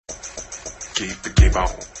keep on.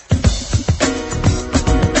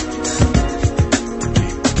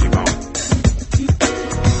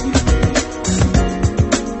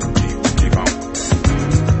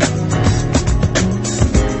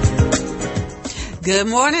 Good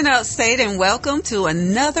morning, Upstate, and welcome to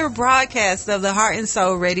another broadcast of the Heart and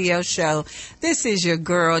Soul Radio Show. This is your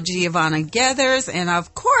girl, Giovanna Gathers, and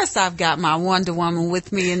of course, I've got my Wonder Woman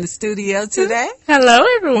with me in the studio today. Hello,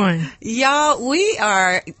 everyone. Y'all, we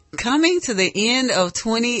are coming to the end of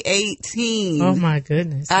 2018. Oh, my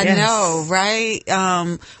goodness. I yes. know,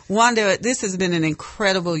 right? Wanda, this has been an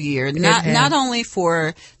incredible year. Not only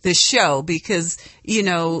for the show, because, you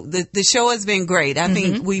know, the show has been great. I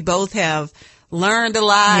think we both have learned a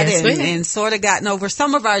lot and sort of gotten over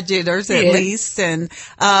some of our jitters at least. And,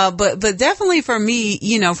 but definitely for me,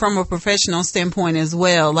 you know, from a professional standpoint as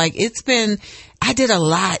well, like I did a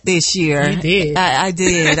lot this year. You did. I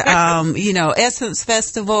did. You know, Essence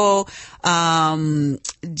Festival,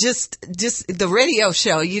 just the radio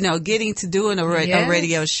show, you know, getting to doing a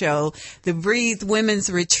radio show, the Breathe Women's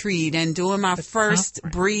Retreat and doing my first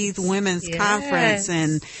Breathe Women's Conference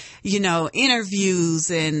and, you know,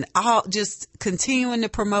 interviews and all, just continuing to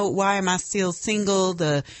promote Why Am I Still Single?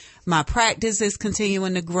 My practice is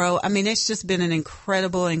continuing to grow. I mean, it's just been an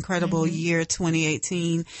incredible year,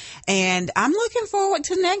 2018. And I'm looking forward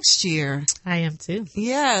to next year. I am too.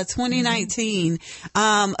 Yeah, 2019.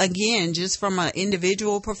 Again, just from an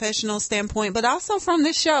individual professional standpoint, but also from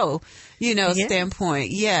the show, you know,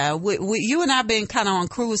 standpoint. Yeah, you and I have been kind of on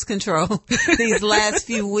cruise control these last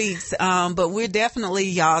few weeks. But we're definitely,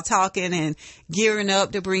 y'all, talking and gearing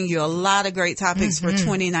up to bring you a lot of great topics for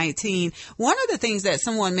 2019. One of the things that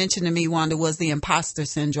someone mentioned to me, Wanda, was the imposter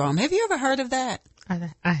syndrome. Have you ever heard of that?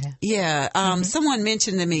 I have. Yeah. Someone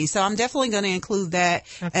mentioned to me, so I'm definitely going to include that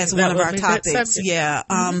as one of our topics. Yeah.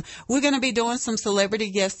 We're going to be doing some celebrity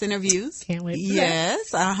guest interviews. Can't wait for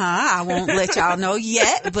Yes. I won't let y'all know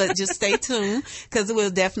yet, but just stay tuned because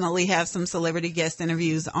we'll definitely have some celebrity guest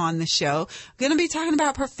interviews on the show. Going to be talking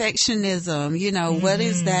about perfectionism. You know, what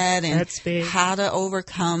is that and how to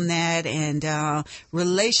overcome that, and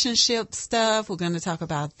relationship stuff. We're going to talk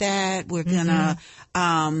about that. We're going to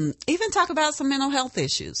even talk about some mental health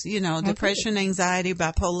issues, you know, depression, anxiety,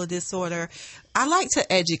 bipolar disorder. I like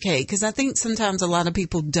to educate because I think sometimes a lot of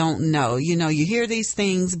people don't know. You know, you hear these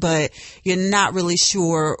things, but you're not really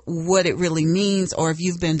sure what it really means, or if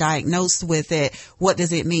you've been diagnosed with it, what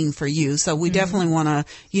does it mean for you? So we definitely want to,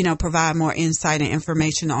 you know, provide more insight and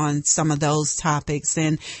information on some of those topics.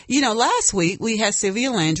 And, you know, last week we had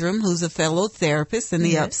Sylvia Landrum, who's a fellow therapist in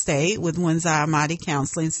the Upstate with Windsor Almighty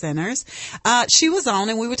Counseling Centers. She was on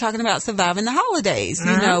and we were talking about surviving the holidays.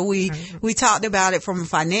 You know, we talked about it from a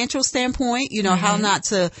financial standpoint, you know, how not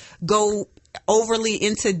to go overly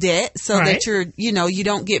into debt so that you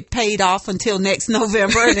don't get paid off until next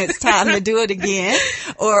November and it's time to do it again,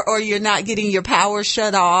 or you're not getting your power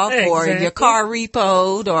shut off or your car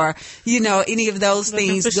repoed, or, you know, any of those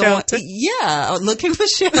things going. Yeah. Looking for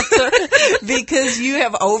shelter because you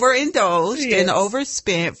have overindulged and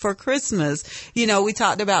overspent for Christmas. You know, we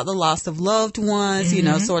talked about the loss of loved ones, you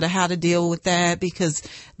know, sort of how to deal with that, because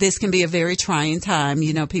this can be a very trying time.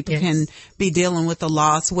 You know, people can be dealing with a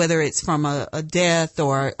loss, whether it's from a death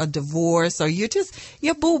or a divorce, or your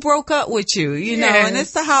boo broke up with you, you know, and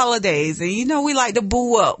it's the holidays, and you know, we like to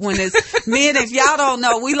boo up when it's men. If y'all don't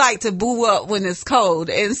know, we like to boo up when it's cold.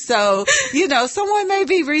 And so, you know, someone may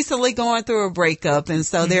be recently going through a breakup, and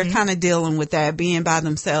so they're kind of dealing with that, being by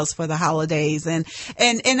themselves for the holidays. And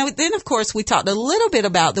then of course we talked a little bit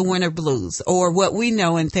about the winter blues, or what we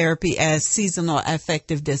know in therapy as seasonal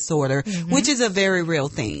affective disorder, which is a very real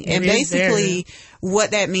thing. And basically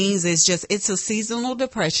what that means is it's a seasonal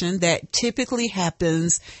depression that typically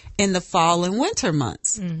happens in the fall and winter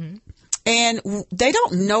months. And they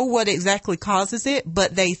don't know what exactly causes it,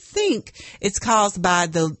 but they think it's caused by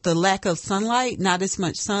the lack of sunlight, not as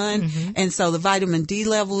much sun. And so the vitamin D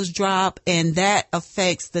levels drop, and that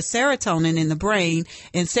affects the serotonin in the brain.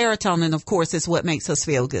 And serotonin, of course, is what makes us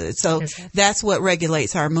feel good. So that's what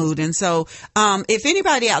regulates our mood. And so, if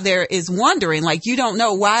anybody out there is wondering, like, you don't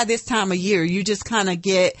know why this time of year, you just kind of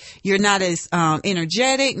you're not as,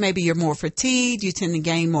 energetic. Maybe you're more fatigued. You tend to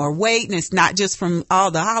gain more weight, and it's not just from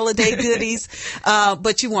all the holiday goods. goodies,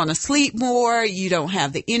 but you want to sleep more. You don't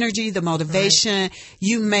have the energy, the motivation. Right.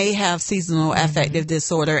 You may have seasonal affective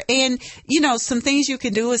disorder. And, some things you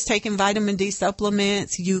can do is taking vitamin D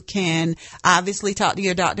supplements. You can obviously talk to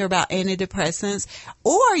your doctor about antidepressants,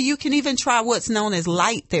 or you can even try what's known as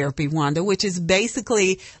light therapy, Wanda, which is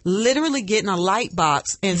basically literally getting a light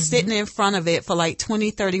box and sitting in front of it for like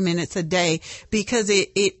 20, 30 minutes a day, because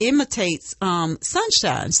it imitates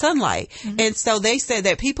sunlight. And so they said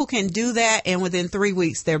that people can do that, and within 3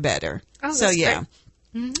 weeks they're better. Oh, so yeah. Great.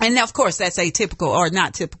 And of course that's atypical or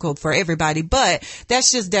not typical for everybody, but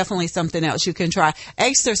that's just definitely something else you can try.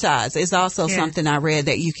 Exercise is also something I read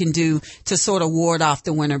that you can do to sort of ward off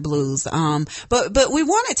the winter blues. But we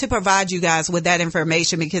wanted to provide you guys with that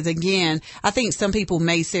information because, again, I think some people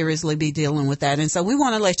may seriously be dealing with that. And so we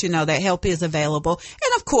want to let you know that help is available.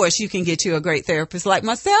 And of course you can get you a great therapist like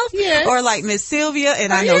myself or like Miss Sylvia.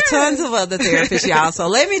 And I know tons of other therapists, y'all. So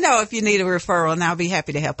let me know if you need a referral, and I'll be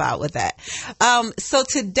happy to help out with that. So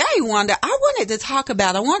today, Wanda, I wanted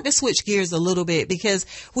to switch gears a little bit because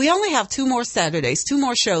we only have 2 more Saturdays, 2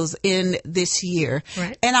 more shows in this year.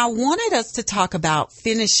 Right. And I wanted us to talk about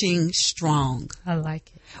finishing strong. I like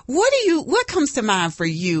it. What comes to mind for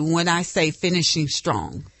you when I say finishing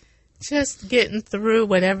strong? Just getting through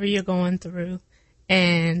whatever you're going through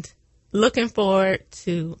and looking forward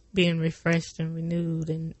to being refreshed and renewed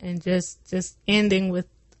and just ending with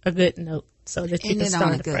a good note. So that you can start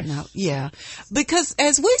on a good note. Yeah. Because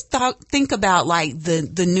as we think about like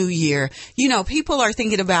the new year, people are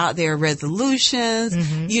thinking about their resolutions,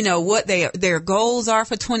 what their goals are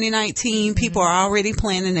for 2019. People are already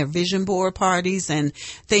planning their vision board parties and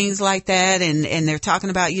things like that. And they're talking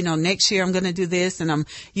about, next year I'm going to do this, and I'm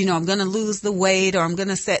going to lose the weight, or I'm going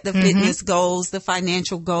to set the fitness goals, the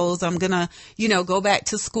financial goals. I'm going to, go back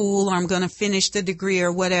to school, or I'm going to finish the degree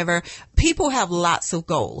or whatever. People have lots of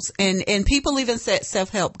goals, and people even set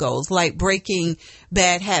self-help goals like breaking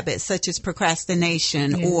bad habits such as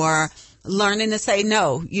procrastination or learning to say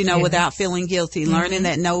no, without feeling guilty, learning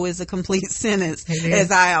that no is a complete sentence,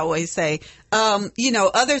 as I always say.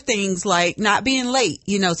 Other things like not being late,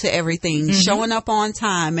 to everything, showing up on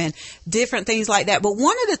time and different things like that. But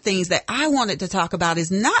one of the things that I wanted to talk about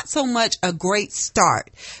is not so much a great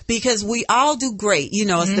start, because we all do great.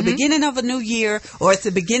 It's the beginning of a new year, or it's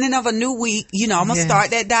the beginning of a new week. I'm going to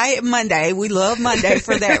start that diet Monday. We love Monday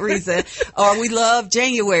for that reason. Or we love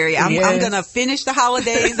January. I'm going to finish the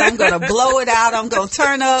holidays. I'm going to blow it out. I'm going to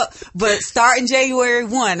turn up. But starting January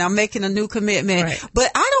 1, I'm making a new commitment. Right.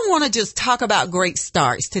 But I don't want to just talk about great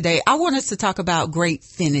starts today. I want us to talk about great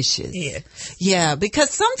finishes. Yeah, because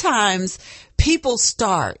sometimes people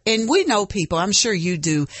start, and we know people, I'm sure you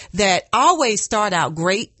do, that always start out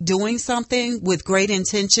great doing something with great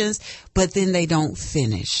intentions, but then they don't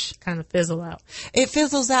finish. Kind of fizzle out. It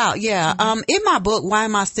fizzles out, yeah. In my book, Why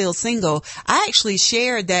Am I Still Single, I actually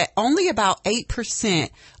shared that only about 8%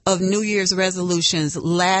 of New Year's resolutions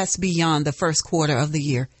last beyond the first quarter of the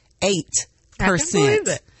year. 8%. I can believe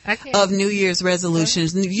it. Of New Year's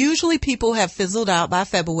resolutions. Right. Usually people have fizzled out by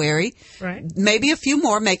February. Right. Maybe a few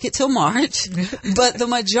more make it till March. But the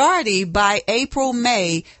majority by April,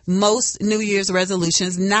 May, most New Year's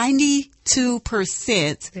resolutions,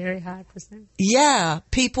 92%. Very high percent. Yeah.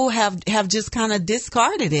 People have just kind of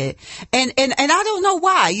discarded it. And I don't know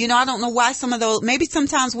why. I don't know why some of those, maybe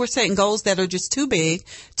sometimes we're setting goals that are just too big,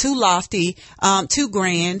 too lofty, too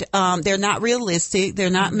grand. They're not realistic. They're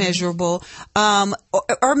not measurable.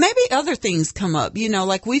 Or maybe other things come up,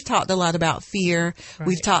 like we've talked a lot about fear. Right.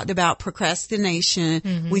 We've talked about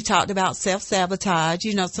procrastination. We've talked about self-sabotage.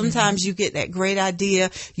 Sometimes you get that great idea,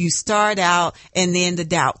 you start out, and then the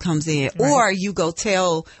doubt comes in. Right. Or you go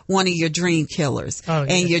tell one of your dream killers,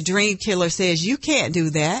 and your dream killer says, you can't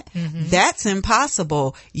do that. That's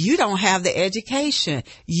impossible. You don't have the education.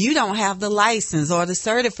 You don't have the license or the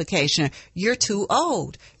certification. You're too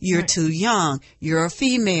old. You're too young. You're a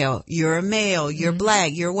female. You're a male. You're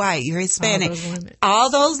black. You're white, you're Hispanic,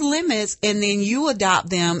 all those limits, and then you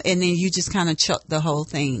adopt them, and then you just kind of chuck the whole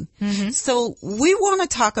thing. So we want to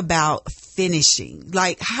talk about finishing.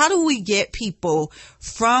 Like, how do we get people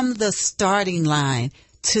from the starting line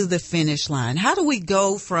to the finish line? How do we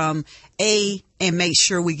go from A and make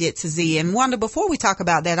sure we get to Z? And Wanda, before we talk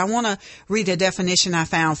about that, I want to read a definition I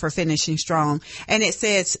found for finishing strong. And it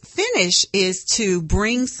says, finish is to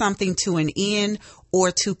bring something to an end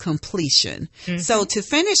or to completion. So to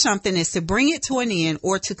finish something is to bring it to an end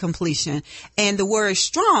or to completion. And the word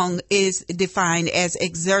strong is defined as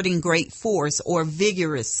exerting great force or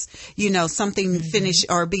vigorous, something finish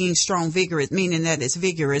or being strong, vigorous, meaning that it's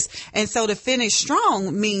vigorous. And so to finish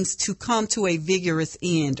strong means to come to a vigorous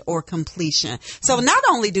end or completion. So not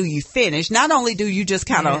only do you finish, not only do you just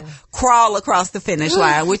kind of crawl across the finish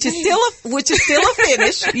line, which is still a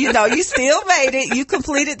finish, you still made it, you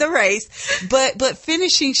completed the race, but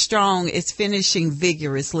finishing strong is finishing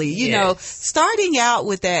vigorously, starting out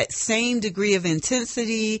with that same degree of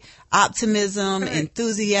intensity, optimism,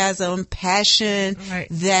 enthusiasm, passion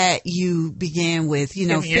that you began with,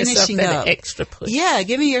 finishing up. Extra push. Yeah,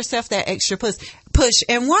 giving yourself that extra push.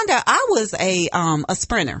 And Wanda, I was a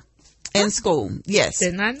sprinter in school. Yes.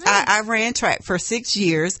 Didn't I know? I ran track for 6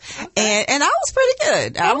 years and I was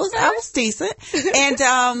pretty good. I was decent.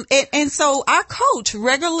 And so our coach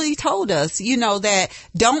regularly told us, that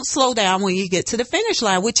don't slow down when you get to the finish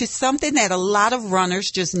line, which is something that a lot of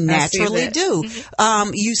runners just naturally do.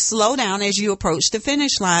 You slow down as you approach the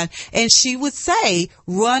finish line. And she would say,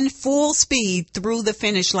 run full speed through the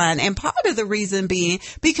finish line. And part of the reason being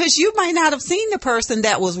because you might not have seen the person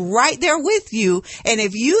that was right there with you. And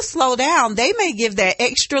if you slow down, they may give that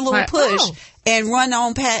extra little push and run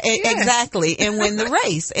on past exactly and win the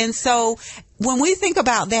race. And so when we think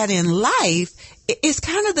about that in life, it's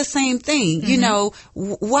kind of the same thing.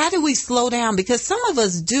 Why do we slow down? Because some of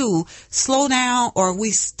us do slow down or we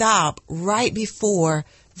stop right before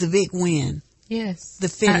the big win. Yes. The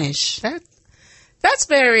finish. That's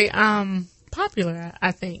very popular,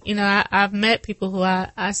 I think. I've met people who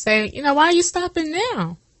I say, why are you stopping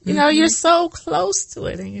now? You're so close to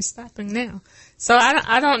it and you're stopping now. So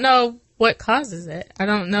I don't know what causes it. I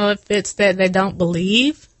don't know if it's that they don't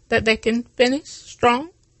believe that they can finish strong.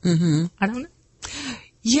 I don't know.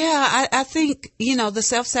 Yeah, I think, the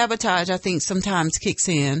self-sabotage, I think sometimes kicks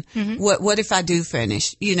in. What if I do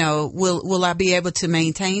finish? Will I be able to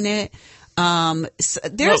maintain it?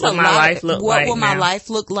 There's what will my life look what like will my now? Life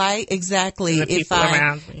look like? Exactly. And the people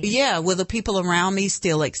around me. Will the people around me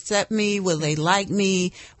still accept me? Will they like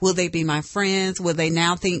me? Will they be my friends? Will they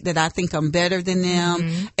now think that I think I'm better than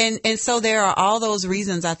them? And so there are all those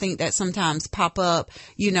reasons I think that sometimes pop up,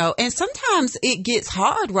 and sometimes it gets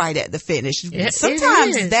hard right at the finish.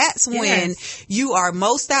 Sometimes that's when you are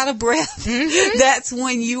most out of breath. That's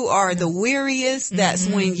when you are the weariest. That's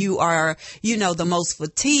when you are, the most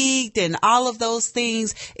fatigued and all of those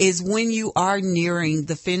things is when you are nearing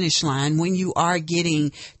the finish line, when you are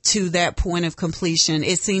getting to that point of completion.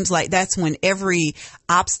 It seems like that's when every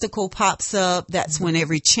obstacle pops up. That's when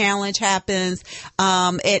every challenge happens.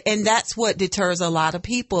 And that's what deters a lot of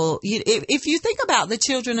people. If you think about the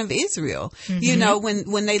children of Israel,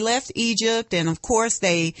 when they left Egypt, and of course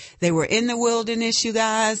they were in the wilderness, you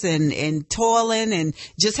guys, and toiling and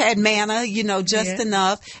just had manna, just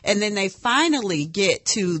enough. And then they finally get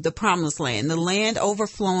to the promised land, the land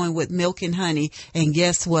overflowing with milk and honey. And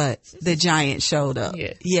guess what? The giant showed up.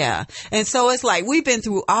 Yeah. And so it's like, we've been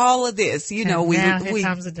through all of this, here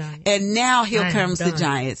comes the giant. And now here comes the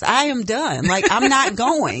giants. I am done. Like, I'm not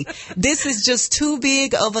going. This is just too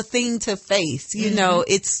big of a thing to face.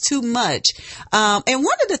 It's too much. And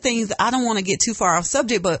one of the things, I don't want to get too far off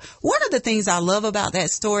subject, but one of the things I love about that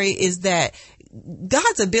story is that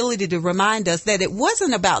God's ability to remind us that it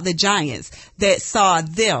wasn't about the giants that saw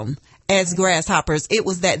them as grasshoppers. It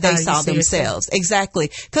was that they saw themselves.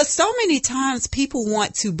 Exactly. Because so many times people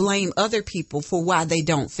want to blame other people for why they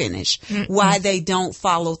don't finish, why they don't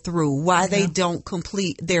follow through, why they don't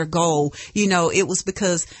complete their goal. It was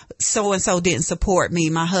because so-and-so didn't support me,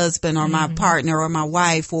 my husband or my partner or my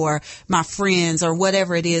wife or my friends or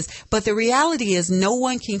whatever it is. But the reality is no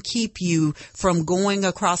one can keep you from going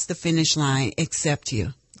across the finish line except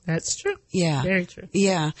you. That's true. Yeah. Very true.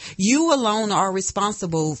 Yeah. You alone are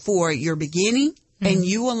responsible for your beginning and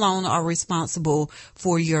you alone are responsible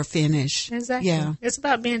for your finish. Exactly. Yeah. It's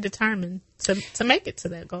about being determined to make it to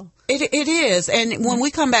that goal. It is. And when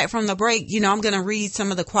we come back from the break, I'm going to read some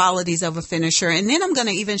of the qualities of a finisher. And then I'm going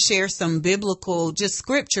to even share some biblical just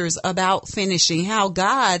scriptures about finishing, how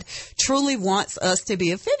God truly wants us to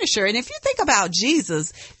be a finisher. And if you think about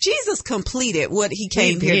Jesus completed what he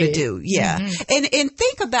came here to do. Yeah. And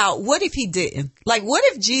think about what if he didn't? Like, what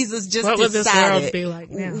if Jesus just what decided? Would this world be like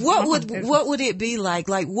now? What would it be like?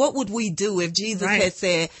 Like, what would we do if Jesus had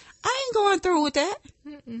said, I ain't going through with that.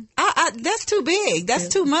 That's too big. That's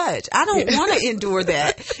too much. I don't want to endure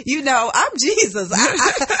that. I'm Jesus.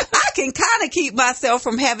 I can kind of keep myself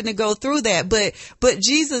from having to go through that. But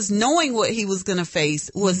Jesus, knowing what he was going to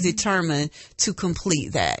face, was determined to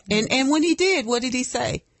complete that. And when he did, what did he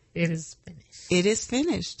say? It is finished. It is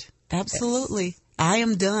finished. Absolutely. Yes. I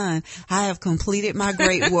am done. I have completed my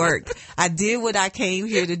great work. I did what I came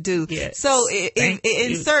here to do. Yes. So,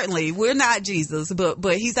 and certainly we're not Jesus,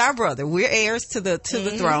 but he's our brother. We're heirs to the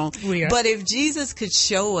throne. We are. But if Jesus could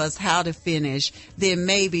show us how to finish, then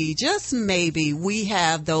maybe, just maybe, we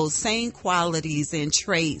have those same qualities and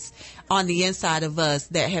traits on the inside of us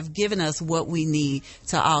that have given us what we need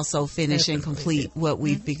to also finish and complete what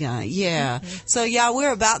we've begun. Yeah. So y'all,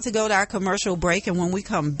 we're about to go to our commercial break, and when we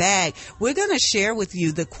come back, we're going to share with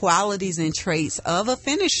you the qualities and traits of a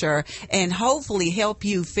finisher and hopefully help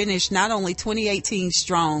you finish not only 2018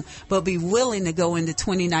 strong, but be willing to go into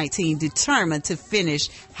 2019 determined to finish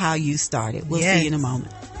how you started. We'll see you in a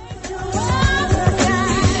moment.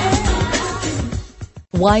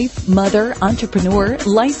 Wife, mother, entrepreneur,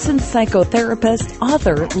 licensed psychotherapist,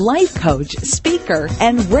 author, life coach, speaker,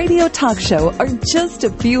 and radio talk show are just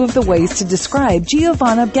a few of the ways to describe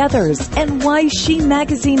Giovanna Geathers and why She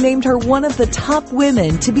Magazine named her one of the top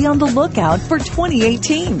women to be on the lookout for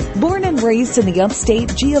 2018. Born and raised in the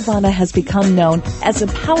upstate, Giovanna has become known as a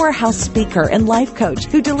powerhouse speaker and life coach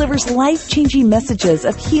who delivers life-changing messages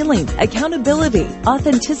of healing, accountability,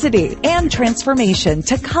 authenticity, and transformation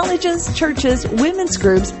to colleges, churches, women's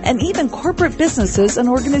groups, and even corporate businesses and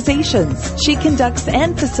organizations. She conducts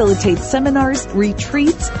and facilitates seminars,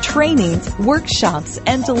 retreats, trainings, workshops,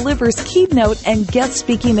 and delivers keynote and guest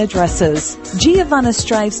speaking addresses. Giovanna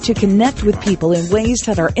strives to connect with people in ways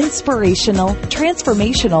that are inspirational,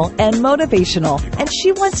 transformational, and motivational, and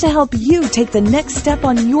she wants to help you take the next step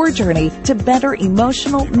on your journey to better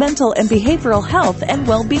emotional, mental, and behavioral health and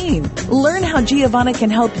well-being. Learn how Giovanna can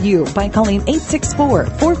help you by calling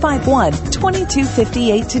 864-451-2258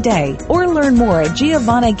 today, or learn more at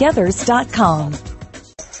GiovannaGeathers.com.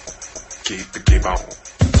 Keep on.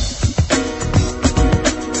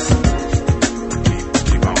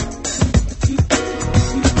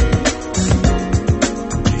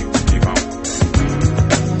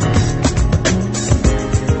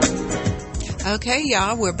 Okay,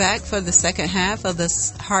 y'all, we're back for the second half of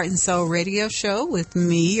this Heart and Soul radio show with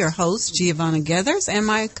me, your host, Giovanna Geathers, and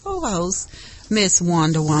my co-host, Miss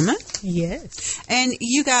Wanda Woman. Yes. And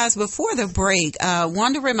you guys, before the break,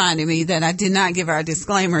 Wanda reminded me that I did not give our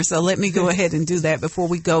disclaimer, so let me go ahead and do that before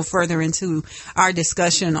we go further into our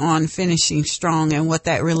discussion on finishing strong and what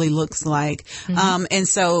that really looks like. And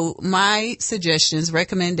so my suggestions,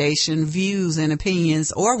 recommendation, views, and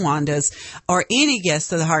opinions, or Wanda's, or any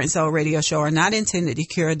guest of the Heart and Soul radio show are not intended to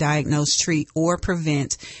cure, diagnose, treat, or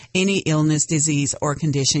prevent any illness, disease, or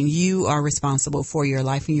condition. You are responsible for your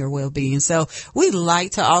life and your well-being. So we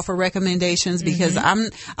like to offer recommendations because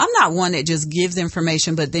I'm not one that just gives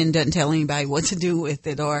information but then doesn't tell anybody what to do with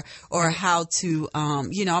it or how to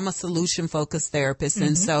I'm a solution focused therapist,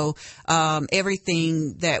 and so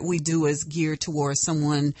everything that we do is geared towards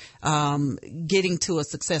someone getting to a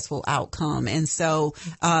successful outcome. And so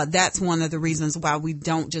that's one of the reasons why we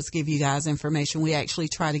don't just give you guys information. We actually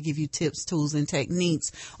try to give you tips, tools, and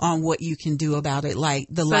techniques on what you can do about it, like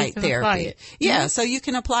the light therapy. Yeah, so you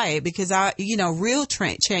can apply it, because real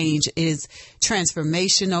change is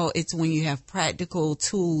transformational. It's when you have practical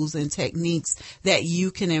tools and techniques that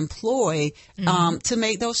you can employ to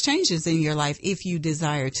make those changes in your life if you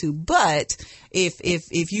desire to. But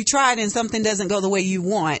if you try it and something doesn't go the way you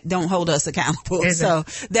want, don't hold us accountable. So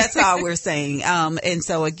that's all we're saying. And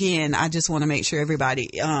so again, I just want to make sure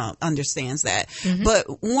everybody understands that.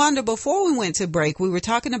 But Wanda, before we went to break, we were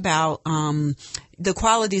talking about the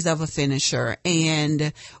qualities of a finisher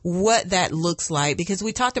and what that looks like, because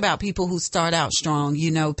we talked about people who start out strong,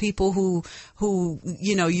 people who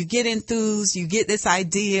you get enthused, you get this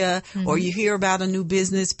idea, or you hear about a new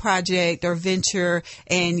business project or venture,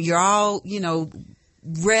 and you're all,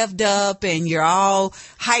 revved up and you're all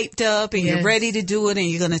hyped up and you're ready to do it and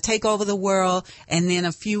you're going to take over the world. And then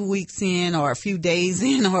a few weeks in, or a few days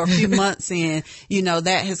in, or a few months in,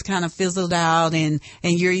 that has kind of fizzled out, and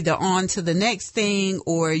you're either on to the next thing,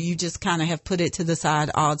 or you just kind of have put it to the side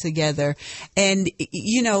altogether. And,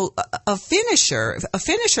 a finisher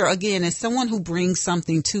again is someone who brings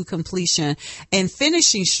something to completion, and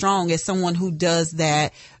finishing strong is someone who does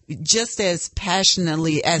that just as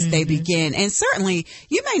passionately as they begin. And certainly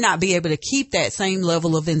you may not be able to keep that same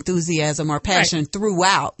level of enthusiasm or passion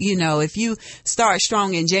throughout. If you start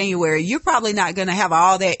strong in January, you're probably not going to have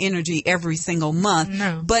all that energy every single month.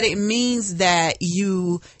 No. But it means that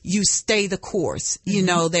you stay the course,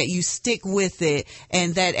 that you stick with it,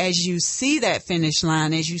 and that as you see that finish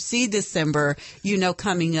line, as you see December,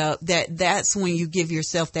 coming up, that's when you give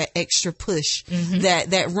yourself that extra push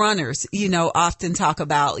that runners, often talk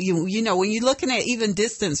about. You know, when you're looking at even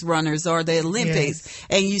distance runners or the Olympics,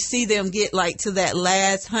 and you see them get like to that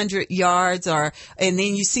last 100 yards, and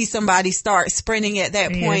then you see somebody start sprinting at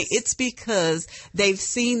that point, it's because they've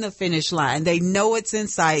seen the finish line. They know it's in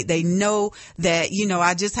sight. They know that, you know,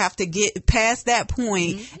 I just have to get past that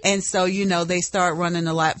point. And so, you know, they start running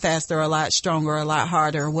a lot faster, a lot stronger, a lot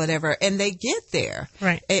harder, or whatever, and they get there.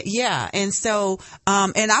 Right. Yeah. And so,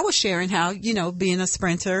 and I was sharing how, you know, being a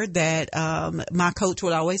sprinter, that my coach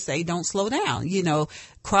would always say, don't slow down, you know,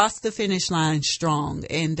 cross the finish line strong.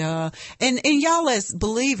 And y'all as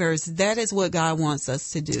believers, that is what God wants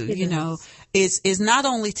us to do. You know, is not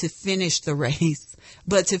only to finish the race,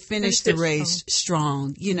 but to finish the race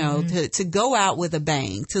strong, you know, to go out with a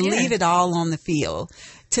bang, to leave it all on the field,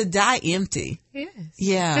 to die empty. Yes.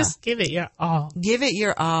 Yeah. Just give it your all. Give it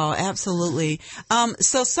your all. Absolutely.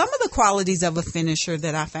 So some of the qualities of a finisher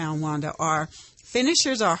that I found, Wanda, are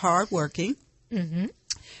finishers are hardworking. Mm-hmm.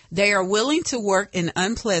 They are willing to work in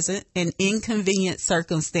unpleasant and inconvenient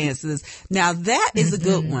circumstances. Now that is a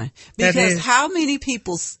good one, because how many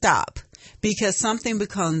people stop because something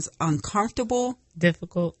becomes uncomfortable,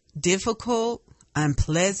 difficult,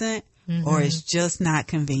 unpleasant, or it's just not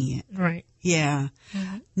convenient. Right. Yeah.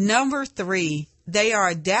 Number 3, they are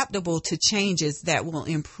adaptable to changes that will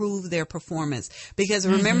improve their performance. Because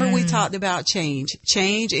remember, we talked about change.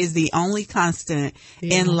 Change is the only constant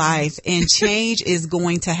in life, and change is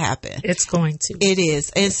going to happen. It's going to. It is.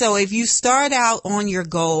 And so if you start out on your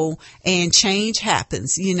goal and change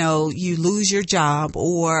happens, you know, you lose your job,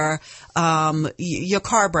 or your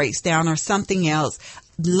car breaks down, or something else,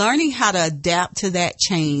 learning how to adapt to that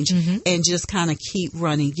change and just kind of keep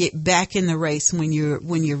running, get back in the race when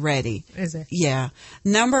you're ready. Exactly. Yeah.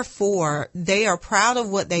 Number 4, they are proud of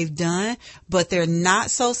what they've done, but they're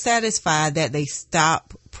not so satisfied that they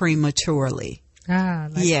stop prematurely.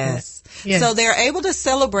 Yes. So they're able to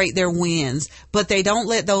celebrate their wins, but they don't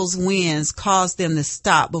let those wins cause them to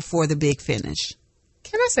stop before the big finish.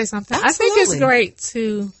 Can I say something? Absolutely. I think it's great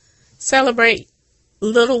to celebrate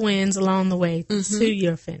little wins along the way to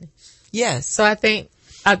your finish. Yes. So I think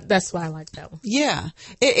that's why I like that one. Yeah,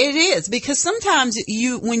 it is, because sometimes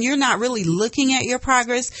when you're not really looking at your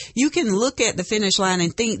progress, you can look at the finish line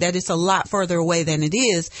and think that it's a lot further away than it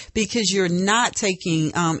is, because you're not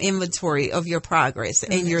taking inventory of your progress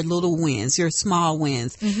and your little wins, your small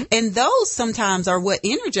wins. And those sometimes are what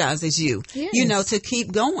energizes you, you know, to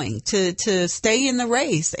keep going, to stay in the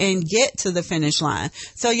race and get to the finish line.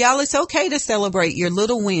 So y'all, it's okay to celebrate your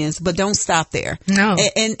little wins, but don't stop there. No.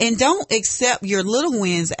 And don't accept your little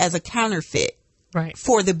wins as a counterfeit. Right.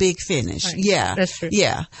 For the big finish. Right. Yeah. That's true.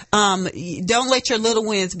 Yeah. Don't let your little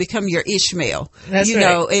wins become your Ishmael. That's you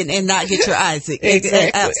know, and not get your Isaac.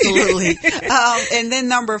 Exactly. Absolutely. And then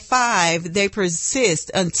number 5, they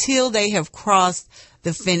persist until they have crossed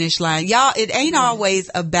the finish line. Y'all, it ain't always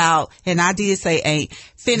about, and I did say ain't,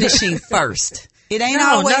 finishing first. It ain't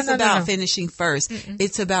always about finishing first.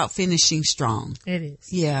 It's about finishing strong. It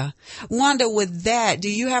is. Yeah. Wanda, with that,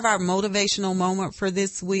 do you have our motivational moment for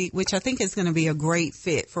this week, which I think is going to be a great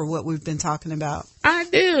fit for what we've been talking about? I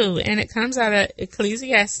do. And it comes out of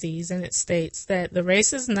Ecclesiastes, and it states that the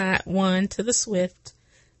race is not won to the swift,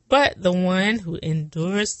 but the one who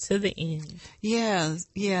endures to the end.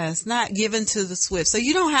 Yes, not given to the swift. So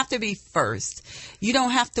you don't have to be first. You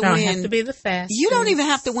don't have to win. You don't have to be the fastest. You don't even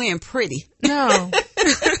have to win pretty. No.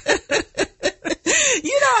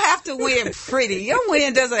 You don't have to win pretty. Your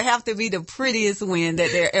win doesn't have to be the prettiest win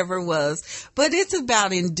that there ever was. But it's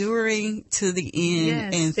about enduring to the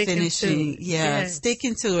end and finishing.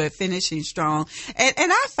 Sticking to it, finishing strong. And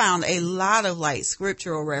I found a lot of like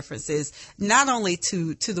scriptural references, not only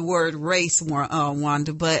to the word race,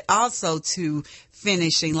 Wanda, but also to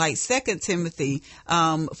finishing. Like 2 Timothy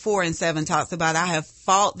 4:7 talks about, I have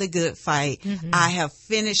fought the good fight, I have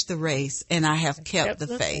finished the race, and I have kept the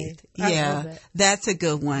faith. Yeah, that's a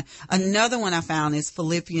good one. Another one I found is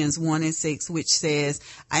Philippians 1:6, which says,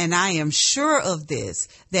 and I am sure of this,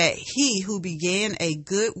 that he who began a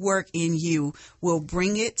good work in you will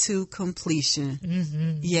bring it to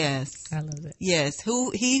completion. Yes. I love it. Yes.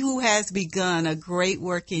 He who has begun a great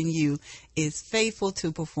work in you is faithful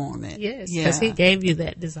to perform it. Yes, because he gave you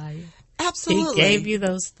that desire. Absolutely. He gave you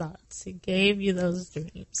those thoughts. He gave you those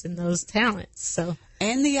dreams and those talents. So,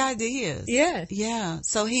 and the ideas. Yes. Yeah.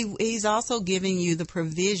 So he's also giving you the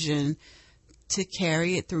provision to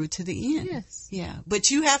carry it through to the end. Yes. Yeah. But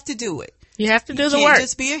you have to do it. You have to do the work. You can't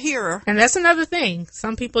just be a hearer. And that's another thing.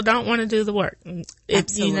 Some people don't want to do the work.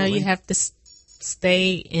 Absolutely. You have to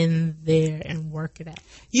stay in there and work it out.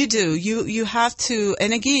 You do. You have to,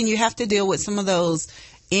 and again, you have to deal with some of those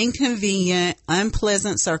inconvenient,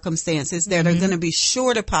 unpleasant circumstances that are going to be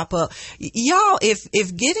sure to pop up. Y'all, if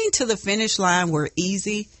getting to the finish line were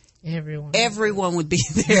easy, everyone would be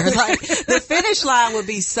there. Like, the finish line would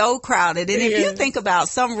be so crowded. And if you think about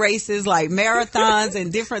some races like marathons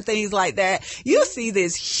and different things like that, you'll see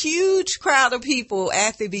this huge crowd of people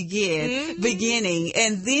at the beginning.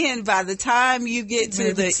 And then by the time you get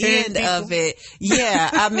to the end of it,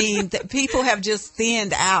 I mean, people have just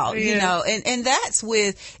thinned out, you know, and that's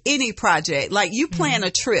with any project. Like, you plan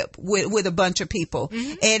a trip with a bunch of people.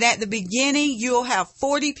 And at the beginning, you'll have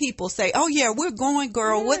 40 people say, oh yeah, we're going,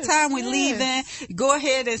 girl. What time we leaving? Go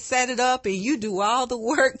ahead and set it up, and you do all the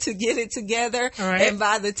work to get it together. And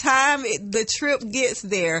by the time the trip gets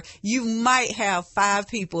there, you might have 5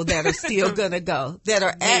 people that are still going to go, that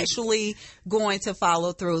are actually going to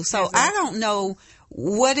follow through. So I don't know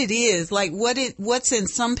what it is, like what's in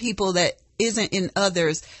some people that isn't in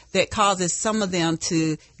others that causes some of them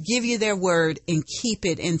to give you their word and keep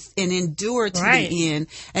it and endure to the end,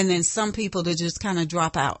 and then some people to just kind of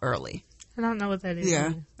drop out early. I don't know what that is.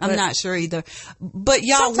 Yeah, I'm not sure either. But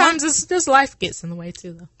y'all, sometimes it's just life gets in the way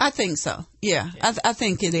too, though. I think so. Yeah. I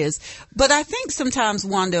think it is. But I think sometimes,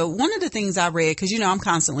 Wanda, one of the things I read, because, you know, I'm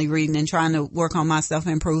constantly reading and trying to work on my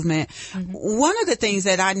self-improvement. One of the things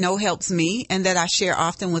that I know helps me and that I share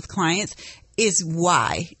often with clients is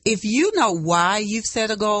why. If you know why you've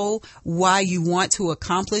set a goal, why you want to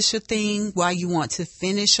accomplish a thing, why you want to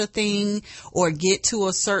finish a thing or get to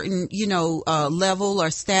a certain, you know, level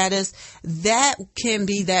or status, that can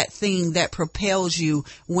be that thing that propels you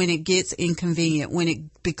when it gets inconvenient, when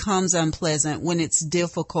it becomes unpleasant, when it's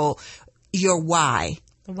difficult. Your why.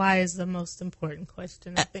 The why is the most important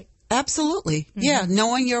question, I think. Absolutely. Yeah.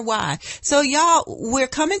 Knowing your why. So y'all, we're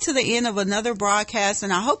coming to the end of another broadcast,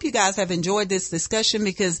 and I hope you guys have enjoyed this discussion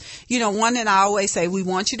because, you know, one that I always say, we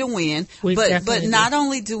want you to win, but not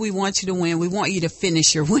only do we want you to win, we want you to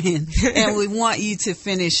finish your win and we want you to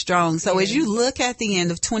finish strong. So as you look at the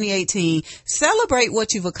end of 2018, celebrate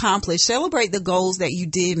what you've accomplished, celebrate the goals that you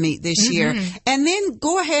did meet this year, and then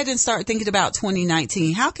go ahead and start thinking about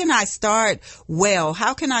 2019. How can I start well?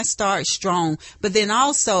 How can I start strong? But then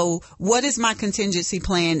also, what is my contingency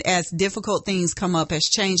plan as difficult things come up, as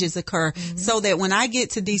changes occur, so that when I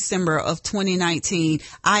get to December of 2019,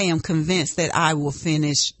 I am convinced that I will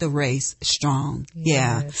finish the race strong.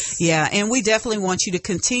 Yes. Yeah. And we definitely want you to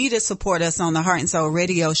continue to support us on the Heart and Soul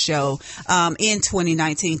Radio Show in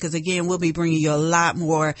 2019, because again, we'll be bringing you a lot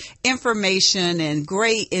more information and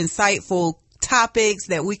great, insightful topics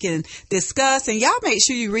that we can discuss. And y'all make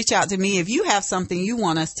sure you reach out to me if you have something you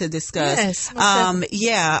want us to discuss.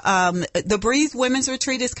 The Breeze Women's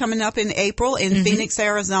Retreat is coming up in April in Phoenix,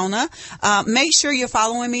 Arizona. Make sure you're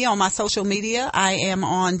following me on my social media. I am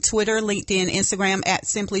on Twitter, LinkedIn, Instagram at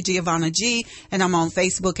Simply Giovanna G, and I'm on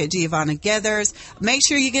Facebook at Giovanna Gethers. Make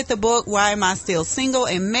sure you get the book, Why Am I Still Single?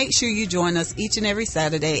 And make sure you join us each and every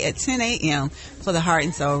Saturday at 10 a.m. for the Heart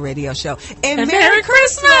and Soul Radio Show. And Merry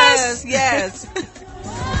Christmas! Yes.